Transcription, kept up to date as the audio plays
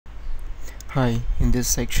Hi, in this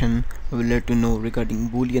section I will let you know regarding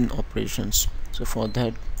Boolean operations. So for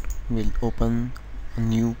that we'll open a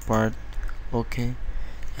new part, okay,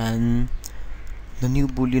 and the new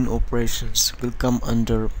Boolean operations will come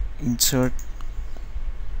under insert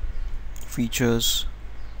features,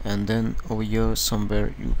 and then over here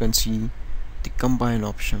somewhere you can see the combine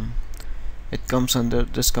option. It comes under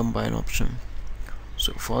this combine option.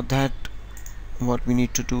 So for that what we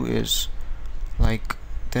need to do is, like,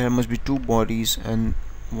 there must be two bodies, and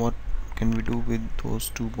what can we do with those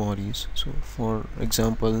two bodies? So for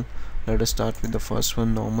example, let us start with the first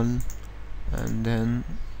one, normal, and then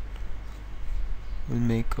we'll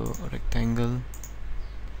make a rectangle,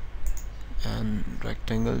 and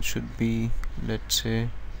rectangle should be, let's say,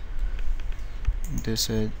 this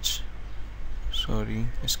edge, sorry,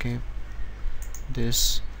 escape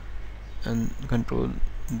this, and control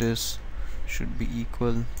this should be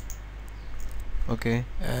equal, okay.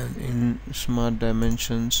 And in smart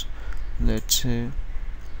dimensions, let's say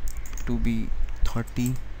to be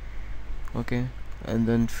 30, okay. And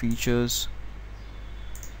then features,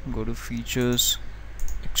 go to features,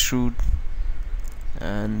 extrude,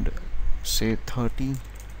 and say 30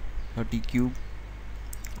 cube,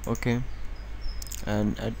 okay.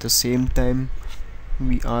 And at the same time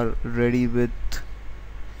we are ready with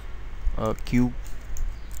a cube.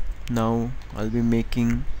 Now I'll be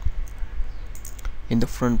making in the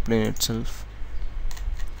front plane itself,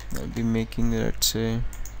 I'll be making, let's say,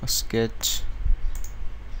 a sketch,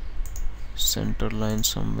 center line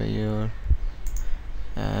somewhere here,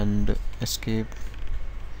 and escape,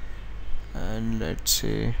 and let's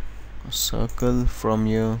say a circle from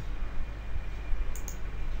here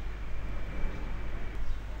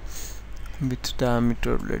with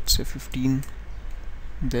diameter, let's say 15,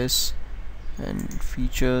 this, and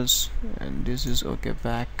features, and this is okay,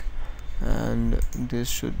 back, and this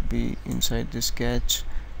should be inside the sketch,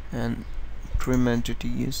 and trim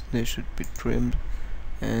entities, they should be trimmed,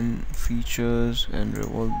 and features and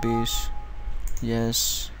revolve base,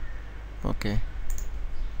 yes, okay.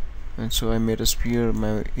 And so I made a sphere.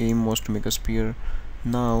 My aim was to make a sphere.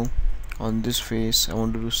 Now on this face I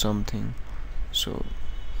want to do something, so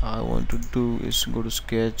I want to do is go to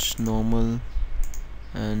sketch, normal,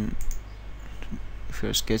 and if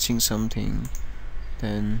you're sketching something,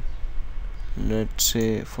 then let's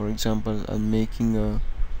say, for example, I'm making a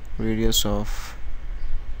radius of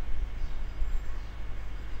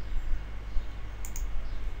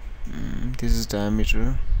this is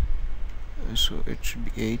diameter, so it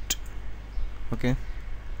should be 8, okay.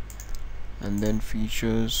 And then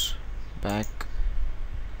features, back,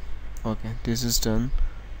 okay, this is done.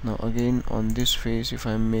 Now again on this face, if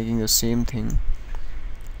I'm making the same thing,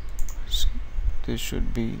 this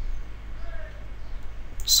should be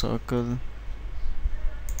circle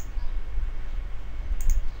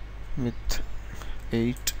with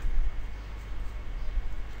 8,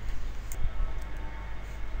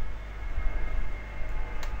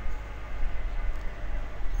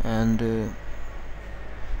 and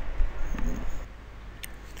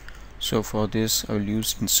so for this I will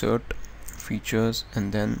use insert features,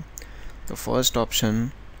 and then the first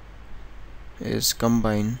option is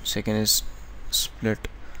combine, second is split.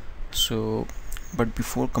 So but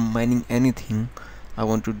before combining anything I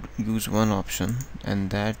want to use one option, and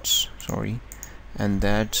that's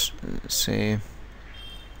say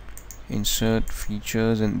insert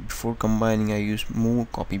features, and before combining I use move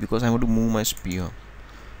copy because I want to move my sphere.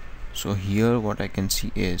 So here what I can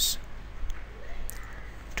see is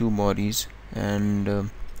two bodies, and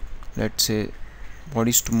let's say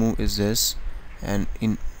bodies to move is this, and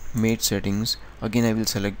in mate settings again I will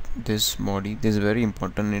select this body. This is very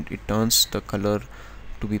important, it turns the color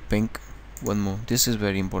to be pink. One more, this is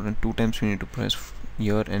very important, 2 times we need to press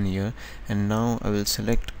here and here. And now I will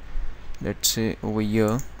select, let's say over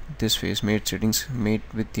here, this face, mate settings, mate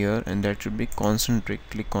with here, and that should be concentric.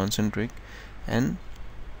 Click concentric, and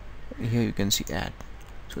here you can see add.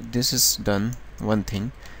 So this is done, one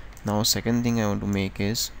thing. Now second thing I want to make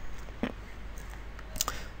is,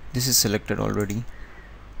 this is selected already.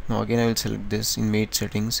 Now again I will select this in mate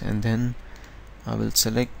settings, and then I will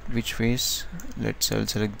select which face. Let's say I will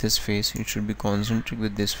select this face, it should be concentric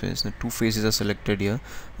with this face. The two faces are selected here.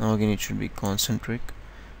 Now again it should be concentric,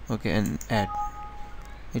 okay, and add.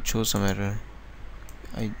 It shows some error.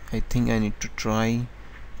 I think I need to try.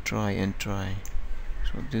 So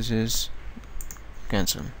this is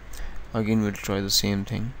cancel. Again we'll try the same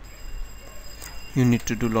thing. You need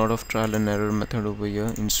to do a lot of trial and error method over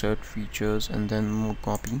here. Insert features and then move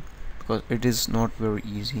copy, because it is not very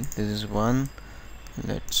easy. This is 1,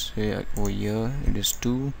 let's say over here it is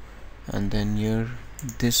 2, and then here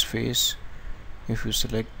this face If you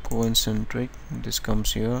select concentric, this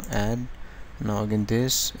comes here, add, now again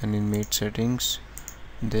this, and in mate settings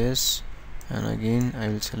this, and again I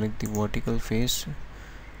will select the vertical face.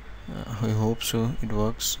 I hope so it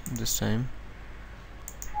works this time.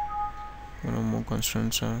 More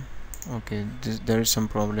constraints are okay. There is some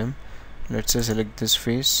problem. Let's say select this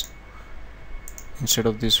face, instead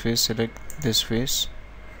of this face select this face,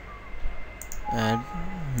 add,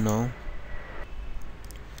 no.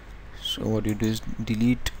 So what you do is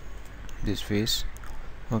delete this face,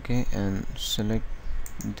 okay, and select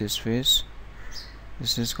this face.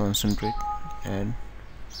 This is concentric, add,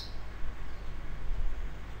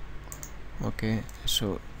 okay.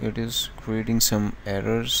 So it is creating some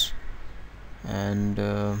errors, and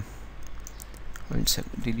I'll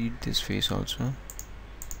delete this face also,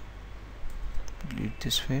 delete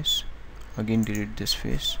this face, again delete this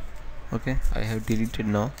face, okay. I have deleted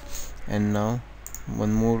now, and now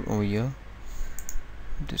one more over here,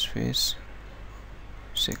 this face,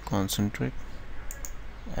 say concentric,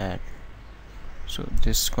 add. So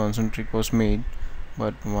this concentric was made,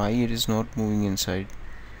 but why it is not moving inside?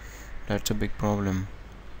 That's a big problem.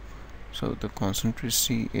 So the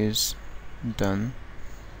concentricity is done.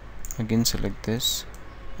 Again select this,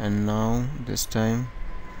 and now this time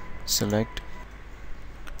select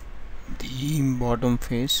the bottom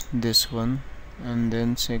face, this one, and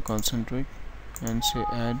then say concentric and say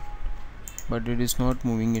add, but it is not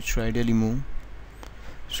moving. It should ideally move.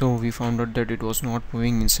 So we found out that it was not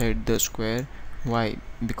moving inside the square. Why?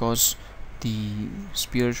 Because the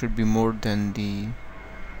sphere should be more than the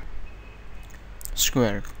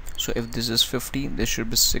square. So if this is 50, this should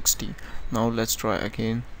be 60. Now let's try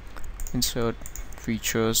again. Insert,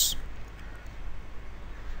 features,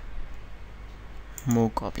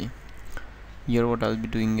 move copy. Here what I'll be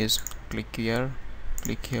doing is click here,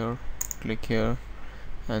 click here, click here,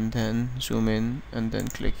 and then zoom in, and then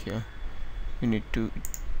click here. You need to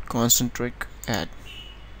concentric, add.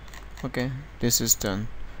 Okay, this is done.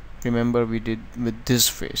 Remember we did with this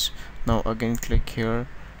face. Now again click here,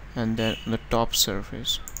 and then on the top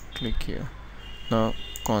surface click here. Now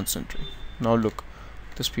concentric. Now look,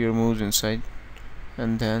 the sphere moves inside,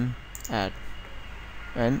 and then add,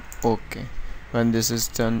 and okay. When this is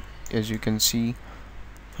done, as you can see,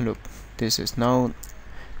 look, this is, now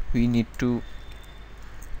we need to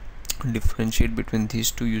differentiate between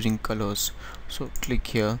these two using colors. So click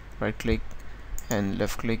here, right click and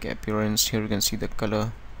left click, appearance. Here you can see the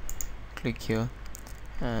color. Click here,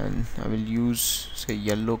 and I will use say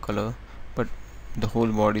yellow color, but the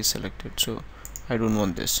whole body is selected, so I don't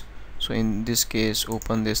want this. So in this case,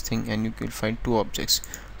 open this thing and you will find two objects.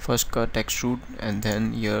 First cut, extrude, and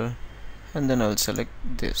then here, and then I'll select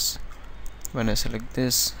this. When I select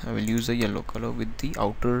this, I will use a yellow color with the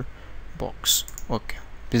outer box. Okay,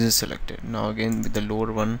 this is selected. Now again with the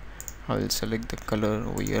lower one, I will select the color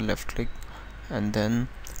over here, left click, and then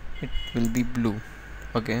it will be blue.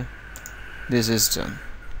 Okay, this is done.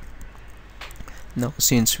 Now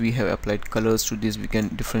since we have applied colors to this, we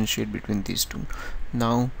can differentiate between these two.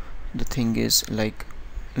 Now the thing is, like,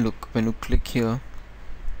 look, when you click here,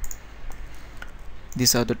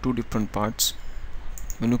 these are the two different parts.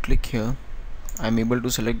 When you click here, I'm not able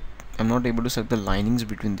to select the linings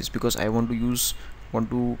between this, because I want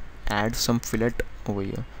to add some fillet over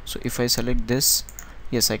here. So if I select this,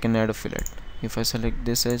 yes, I can add a fillet. If I select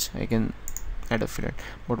this edge, I can add a fillet.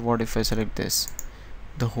 But what if I select this?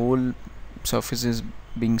 The whole surface is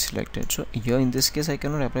being selected. So here in this case, I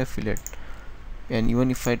cannot apply fillet. And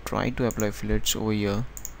even if I try to apply fillets over here,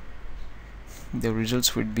 the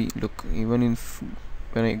results would be, look, even if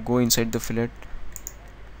when I go inside the fillet,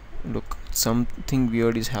 look, something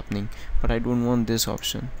weird is happening. But I don't want this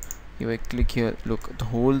option. If I click here, look, the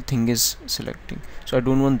whole thing is selecting. So I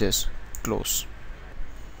don't want this. Close.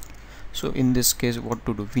 So in this case, what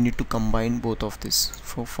to do? We need to combine both of this.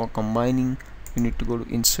 For combining, we need to go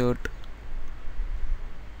to insert,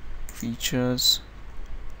 features,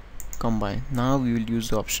 combine. Now we will use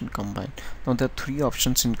the option combine. Now there are three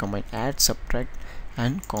options in combine: add, subtract,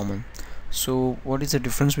 and common. So what is the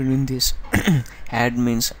difference between this? Add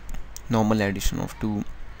means normal addition of two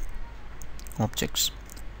objects.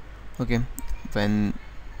 Okay, when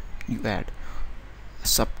you add.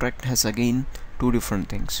 Subtract has again two different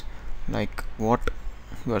things, like what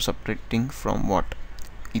you are subtracting from what.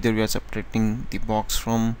 Either we are subtracting the box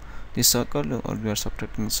from the circle, or we are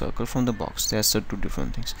subtracting the circle from the box. There's the two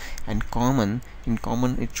different things. And common, in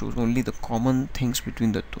common it shows only the common things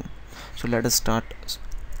between the two. So let us start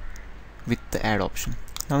with the add option.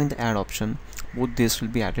 Now in the add option, both these will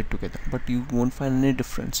be added together, but you won't find any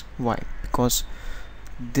difference. Why? Because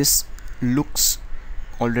this looks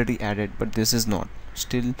already added, but this is not.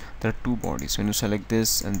 Still there are two bodies. When you select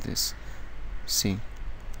this and this, see,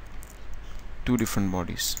 two different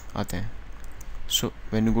bodies are there. So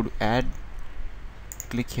when you go to add,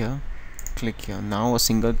 click here, click here. Now a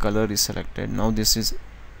single color is selected. Now this is,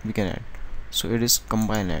 we can add. So it is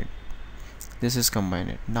combine add. This is combine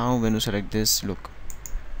add. Now when you select this, look,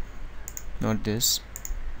 not this,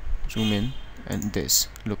 zoom in, and this,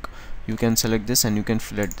 look, you can select this and you can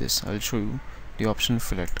fillet this. I'll show you the option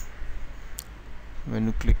fillet. When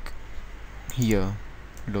you click here,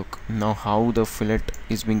 look now how the fillet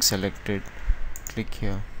is being selected. Click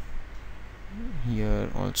here, here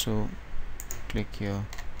also, click here,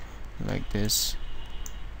 like this,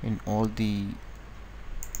 in all the,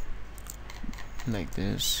 like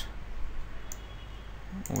this,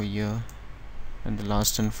 over here, and the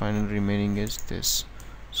last and final remaining is this.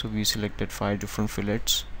 So we selected 5 different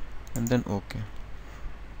fillets, and then OK.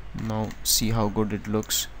 Now see how good it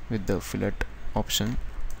looks with the fillet option.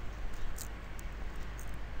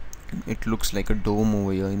 It looks like a dome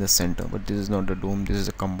over here in the center, but this is not a dome. This is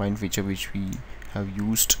a combined feature which we have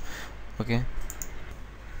used. Okay,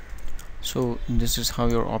 so this is how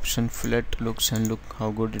your option fillet looks, and look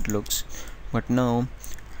how good it looks. But now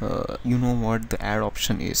you know what the add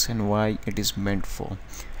option is and why it is meant for.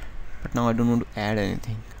 But now I don't want to add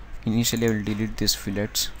anything. Initially I will delete these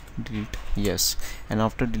fillets, delete, yes, and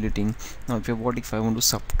after deleting, now what if I want to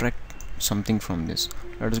subtract something from this?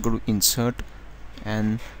 Let us go to insert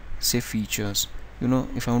and say features. You know,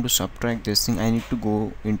 if I want to subtract this thing, I need to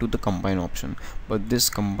go into the combine option, but this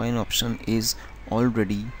combine option is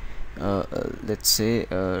already let's say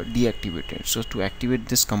deactivated. So to activate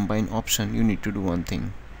this combine option, you need to do one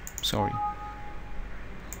thing. Sorry,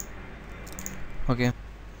 okay,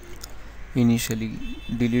 initially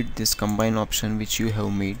delete this combine option which you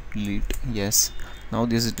have made, delete, yes. Now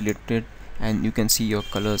this is deleted, and you can see your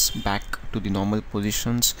colors back to the normal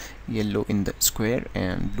positions, yellow in the square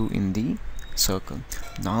and blue in the circle.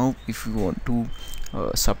 Now if you want to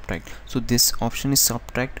subtract, so this option is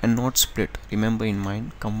subtract and not split. Remember in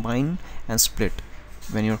mind, combine and split.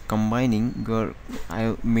 When you're combining,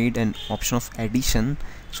 I made an option of addition,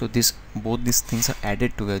 so this, both these things are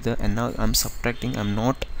added together, and now I'm subtracting. I'm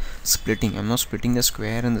not splitting. I'm not splitting the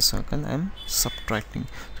square and the circle, I'm subtracting.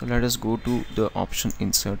 So let us go to the option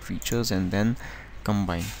insert features and then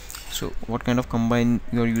combine. So what kind of combine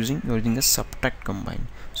you are using? You are using a subtract combine.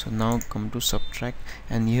 So now come to subtract,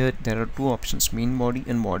 and here there are two options, main body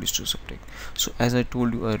and bodies to subtract. So as I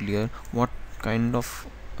told you earlier, what kind of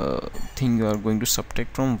thing you are going to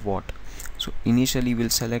subtract from what. So initially we'll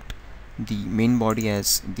select the main body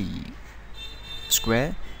as the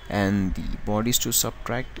square, and the bodies to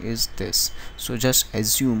subtract is this. So just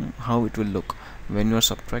assume how it will look when you are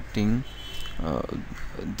subtracting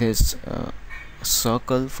this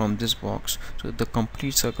circle from this box. So the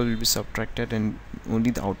complete circle will be subtracted, and only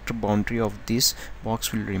the outer boundary of this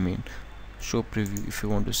box will remain. Show preview if you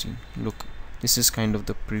want to see. Look, this is kind of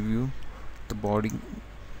the preview. The body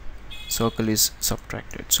circle is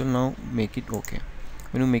subtracted. So now make it okay.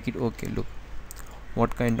 When you make it okay, look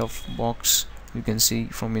what kind of box you can see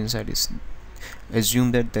from inside is.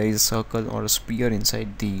 Assume that there is a circle or a sphere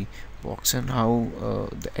inside the box, and how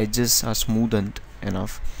the edges are smoothened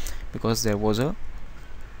enough because there was a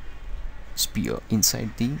sphere inside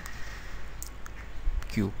the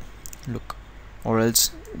cube. Look, or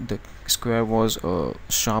else the square was a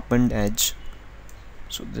sharpened edge.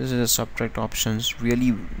 So this is a subtract options,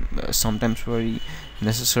 really sometimes very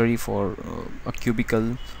necessary for a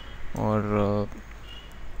cubicle, or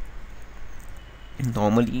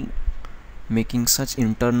normally making such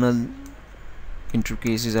internal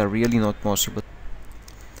intricacies are really not possible.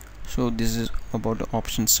 So this is about the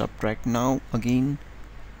option subtract. Now again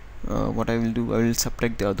what I will do, I will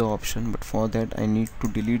subtract the other option, but for that I need to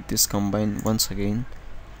delete this combine once again,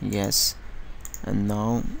 yes. And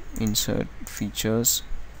now insert features,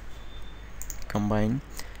 combine,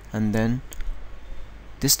 and then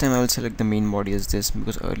this time I will select the main body as this,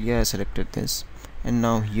 because earlier I selected this, and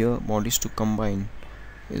now here bodies to combine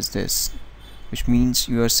is this, which means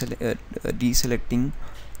you are deselecting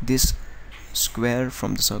this square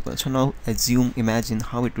from the circle. So now imagine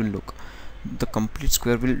how it will look. The complete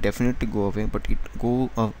square will definitely go away, but it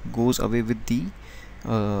goes away with the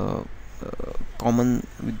common,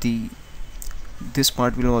 with the, this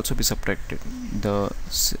part will also be subtracted. The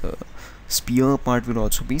sphere part will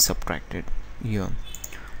also be subtracted here.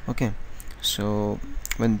 Okay, so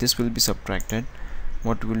when this will be subtracted,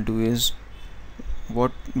 what we'll do is,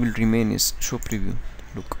 what will remain is show preview.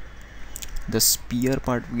 Look, the sphere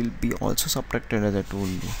part will be also subtracted as I told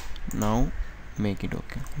you. Now make it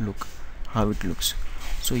okay. Look how it looks.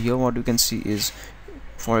 So here what you can see is,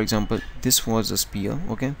 for example, this was a sphere,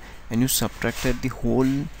 okay, and you subtracted the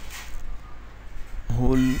whole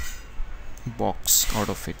box out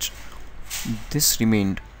of it. This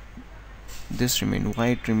remained. Why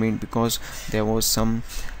it remained? Because there was some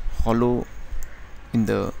hollow in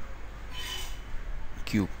the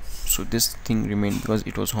cube, so this thing remained because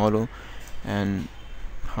it was hollow. And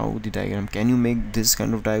how the diagram, can you make this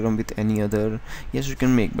kind of diagram with any other? Yes, you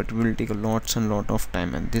can make, but it will take a lot of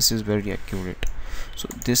time, and this is very accurate. So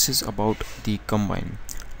this is about the combine.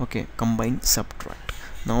 Okay, combine subtract.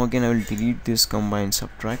 Now again I will delete this combine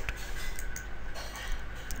subtract.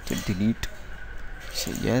 Okay, delete,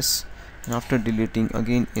 say yes, and after deleting,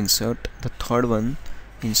 again insert the third one,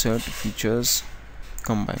 insert features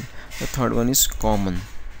combine. The third one is common.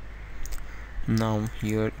 Now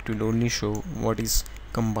here it will only show what is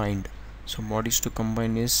combined. So bodies to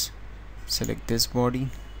combine is, select this body,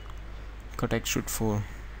 cut extrude 4,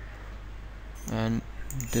 and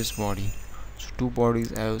this body. So two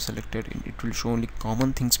bodies I have selected. It will show only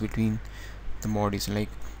common things between the bodies, like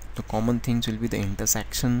the common things will be the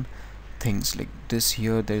intersection things, like this.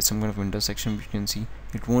 Here there is some kind of intersection, which you can see.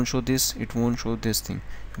 It won't show this, it won't show this thing,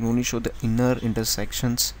 it will only show the inner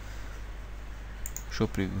intersections. Show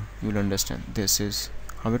preview, you will understand this is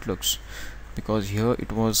how it looks, because here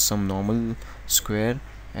it was some normal square,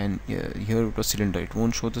 and here it was cylinder. It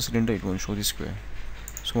won't show the cylinder, it won't show the square.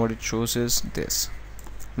 So what it shows is this.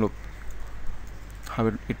 Look how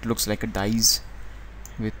it looks like a dice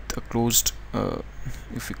with a closed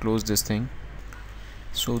if we close this thing.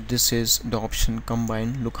 So this is the option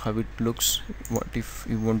combine. Look how it looks. What if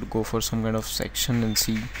you want to go for some kind of section and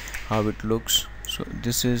see how it looks? So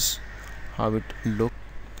this is how it looks,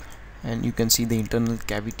 and you can see the internal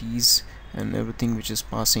cavities and everything which is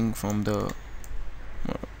passing from the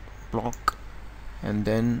block. And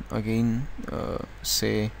then again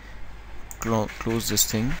say close this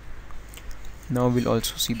thing. Now we'll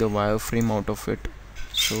also see the wireframe out of it.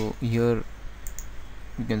 So here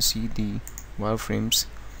you can see the wireframes,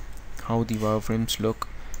 how the wireframes look.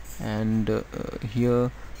 And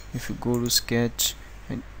here if you go to sketch,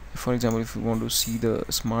 and for example if you want to see the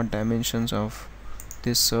smart dimensions of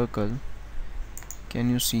this circle, can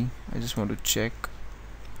you see? I just want to check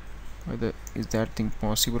whether is that thing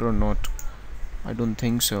possible or not. I don't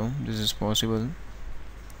think so. This is possible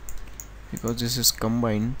because this is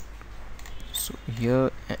combined. So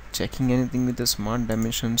here checking anything with the smart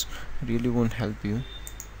dimensions really won't help you.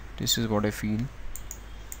 This is what I feel.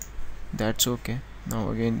 That's okay. Now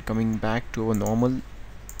again coming back to our normal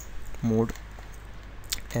mode,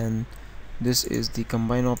 and this is the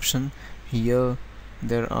combine option. Here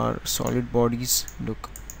there are solid bodies, look,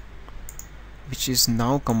 which is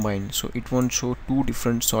now combined, so it won't show two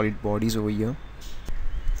different solid bodies over here.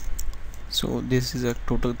 So this is a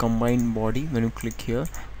total combined body when you click here.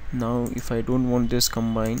 Now if I don't want this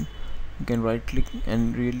combine, you can right click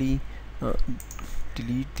and really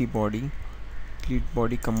delete the body, delete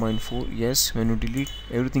body combine 4. Yes, when you delete,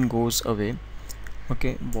 everything goes away.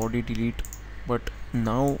 Okay, body delete. But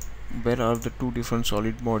now where are the two different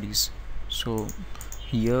solid bodies? So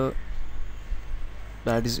here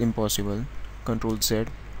that is impossible. Control Z,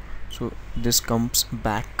 so this comes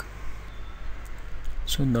back.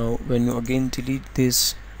 So now when you again delete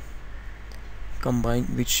this combine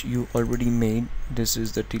which you already made, this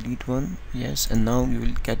is the delete one, yes, and now you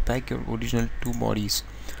will get back your original two bodies.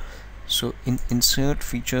 So in insert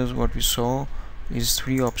features, what we saw is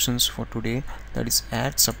three options for today, that is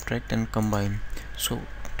add, subtract and combine. So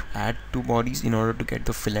to add two bodies in order to get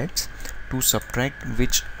the fillets, to subtract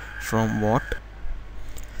which from what,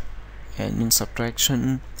 and in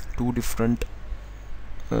subtraction two different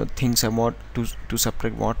things about to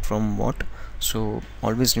subtract what from what. So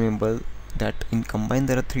always remember that in combine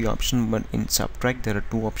there are three options, but in subtract there are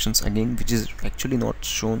two options again, which is actually not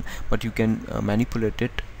shown, but you can manipulate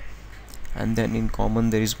it. And then in common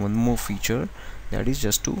there is one more feature, that is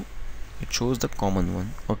just to, it shows the common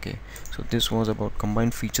one. Okay, so this was about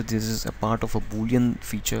combine feature. This is a part of a Boolean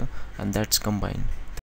feature, and that's combine.